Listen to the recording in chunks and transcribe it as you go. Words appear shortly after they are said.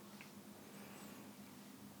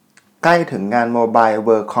ใกล้ถึงงาน Monile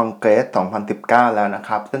World Congress 2019 แล้วนะค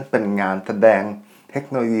รับซึ่งเป็นงานแสดงเทค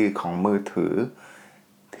โนโลยีของมือถือ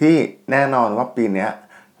ที่แน่นอนว่าปีนี้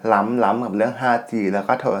ล้ำกับเรื่อง 5G แล้ว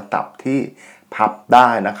ก็โทรศัพท์ที่พับได้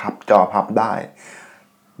นะครับจอพับได้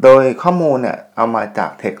โดยข้อมูลเนี่ยเอามาจาก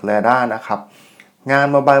Tech Radar นะครับงาน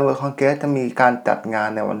Monile World Congress จะมีการจัดงาน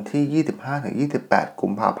ในวันที่ 25-28 กุ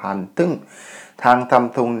มภาพันธ์ซึ่งทาง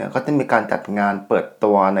Samsung เนี่ยก็จะมีการจัดงานเปิด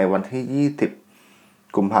ตัวในวันที่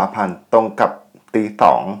 20 กุมภาพันธ์ตรงกับตี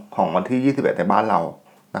 2ของวันที่ 21 ในบ้านเรา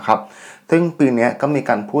นะครับซึ่งปีนี้ก็มี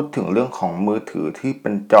การพูดถึงเรื่องของมือถือที่เป็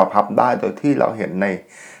นจอพับได้โดยที่เราเห็นใน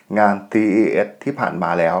งาน CES ที่ผ่านมา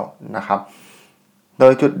แล้วนะครับโด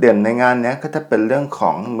ยจุดเด่นในงานนี้ก็จะเป็นเรื่องข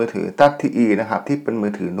องมือถือ ZTE นะครับที่เป็นมื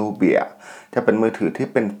อถือ Nubia จะเป็นมือถือที่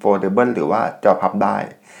เป็น foldable หรือว่าจอพับได้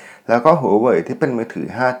แล้วก็ Huawei ที่เป็นมือถือ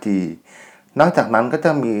 5G นอกจากนั้นก็จ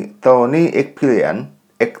ะมี Sony Experience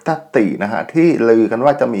X4 นะฮะที่ลือกันว่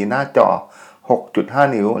าจะมีหน้าจอ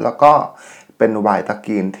 6.5 นิ้วแล้วก็เป็นวายตะก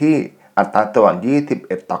รีนที่อัตราส่วน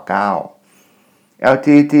 21:9 LG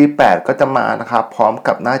G8 ก็จะมานะครับพร้อม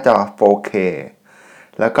กับหน้าจอ 4K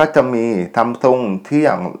แล้วก็จะมี Samsung ที่อ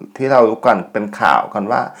ย่างที่เรารู้กันเป็นข่าวกัน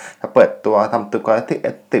ว่าจะเปิดตัว Samsung Galaxy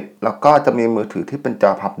S10 แล้วก็จะมีมือถือที่เป็นจ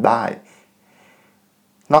อพับได้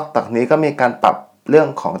นอกจากนี้ก็มีการปรับเรื่อง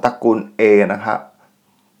ของตระกูล A นะครับ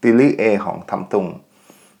ซีรีส์ A ของ Samsung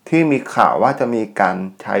ที่มีข่าวว่าจะมีการ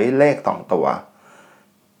ใช้เลข2ตัว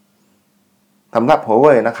สำหรับ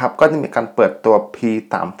Huawei นะครับก็จะมีการเปิดตัว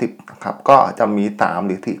P30 นะครับก็จะมี3ห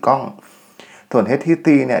รือ4กล้องส่วน HTC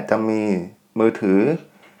เนี่ยจะมีมือถือ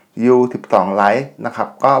U12 Lite นะครับ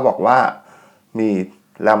ก็บอกว่ามี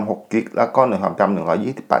RAM 6 GB แล้วก็หน่วยความจำ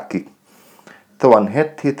128 GB ส่วน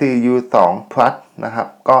HTC U2 Plus นะครับ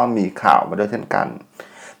ก็มีข่าวมาด้วยเช่นกัน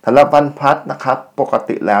สำหรับ OnePlus นะครับปก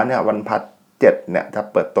ติแล้วเนี่ย OnePlus 7 เนี่ยจะ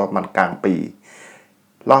เปิดตัวมันกลางปี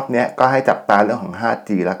รอบนี้ก็ให้จับตาเรื่องของ 5G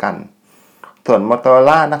แล้วกันส่วน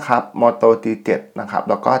Motorola นะครับ Moto G7 นะครับ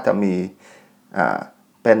แล้วก็จะมี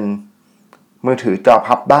เป็นมือถือจอ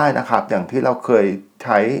พับได้นะครับอย่างที่เราเคยใ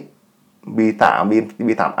ช้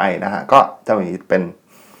B3i นะฮะก็จะมีเป็น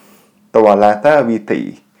ตัว Laser V4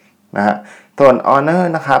 นะฮะส่วน Honor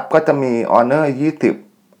นะครับก็จะมี Honor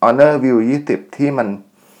 20 Honor View 20 ที่มัน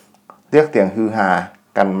เรียกเสียงฮือฮา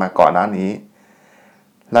กันมาก่อนหน้านี้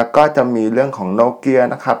แล้วก็จะมีเรื่องของ Nokia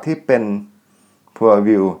นะครับที่เป็น Pure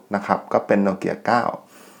View นะครับก็เป็น Nokia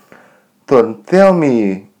 9 ส่วน Xiaomi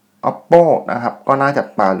Oppo นะครับก็น่าจับ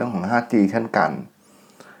ตาเรื่องของ 5G เช่นกัน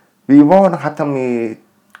Vivo นะครับจะมี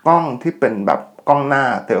กล้องที่เป็นแบบกล้องหน้า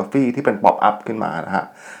เซลฟี่ที่เป็นป๊อปอัพขึ้นมานะฮะ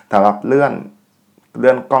สำหรับเลื่อ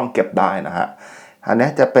นกล้องเก็บได้นะฮะอันนี้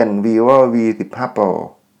จะเป็น Vivo V15 Pro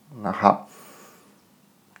นะครับ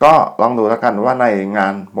ก็ลองดูแล้วกันว่าในงา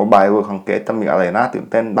น Mobile World Congress จะมีอะไรน่าตื่น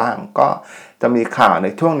เต้นบ้างก็จะมีข่าวใน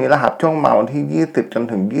ช่วงนี้แหละครับช่วงมาวันที่20จน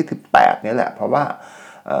ถึง28นี่แหละเพราะว่า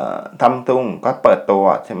Samsung ก็เปิดตัว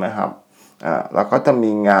ใช่ไหมครับแล้วก็จะ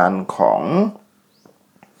มีงานของ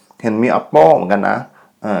เห็นมี Oppo เหมือนกันนะ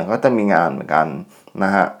ก็จะมีงานเหมือนกันน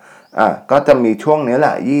ะฮะก็จะมีช่วงนี้แหล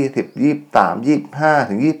ะ20 23 25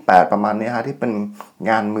ถึง28ประมาณนี้ฮะที่เป็น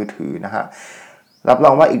งานมือถือนะฮะรับร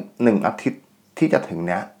องว่าอีก1อาทิตย์ที่จะถึงเ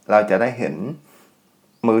นี้ยเราจะได้เห็น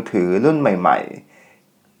มือถือรุ่นใหม่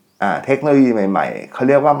ๆเทคโนโลยีใหม่ๆเขา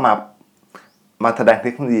เรียกว่ามาแสดงเท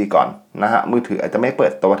คโนโลยีก่อนนะฮะมือถืออาจจะไม่เปิ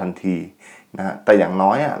ดตัวทันทีนะฮะแต่อย่างน้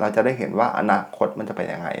อยเราจะได้เห็นว่าอนาคตมันจะเป็น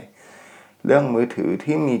ยังไงเรื่องมือถือ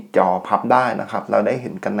ที่มีจอพับได้นะครับเราได้เห็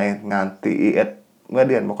นกันในงาน CES เมื่อ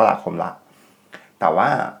เดือนมกราคมละแต่ว่า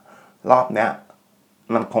รอบเนี้ย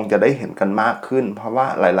มันคงจะได้เห็นกันมากขึ้นเพราะว่า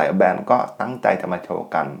หลายๆแบรนด์ก็ตั้งใจจะมาโชว์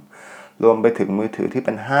กันรวมไปถึงมือถือที่เ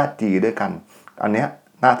ป็น 5G ด้วยกันอันเนี้ย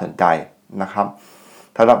น่าสนใจนะครับ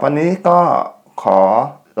สำหรับวันนี้ก็ขอ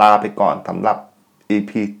ลาไปก่อนสำหรับ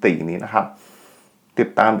EP 4 นี้นะครับติด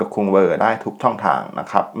ตามดคุงเวอร์ได้ทุกช่องทางนะ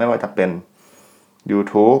ครับไม่ว่าจะเป็น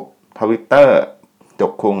YouTube Twitter ด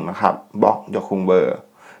คุงนะครับบล็อกดคุงเวอร์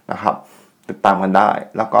นะครับติดตามกันได้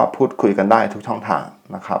แล้วก็พูดคุยกันได้ทุกช่องทาง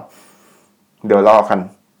นะครับเดี๋ยวรอกัน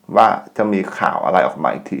ว่าจะมีข่าวอะไรออกมา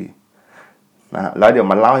อีกทีนะแล้วเดี๋ยว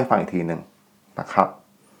มาเล่าให้ฟังอีกทีหนึ่งนะครับ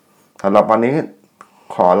สำหรับวันนี้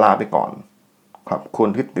ขอลาไปก่อนขอบคุณ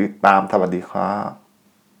ที่ติดตามสวัสดีครับ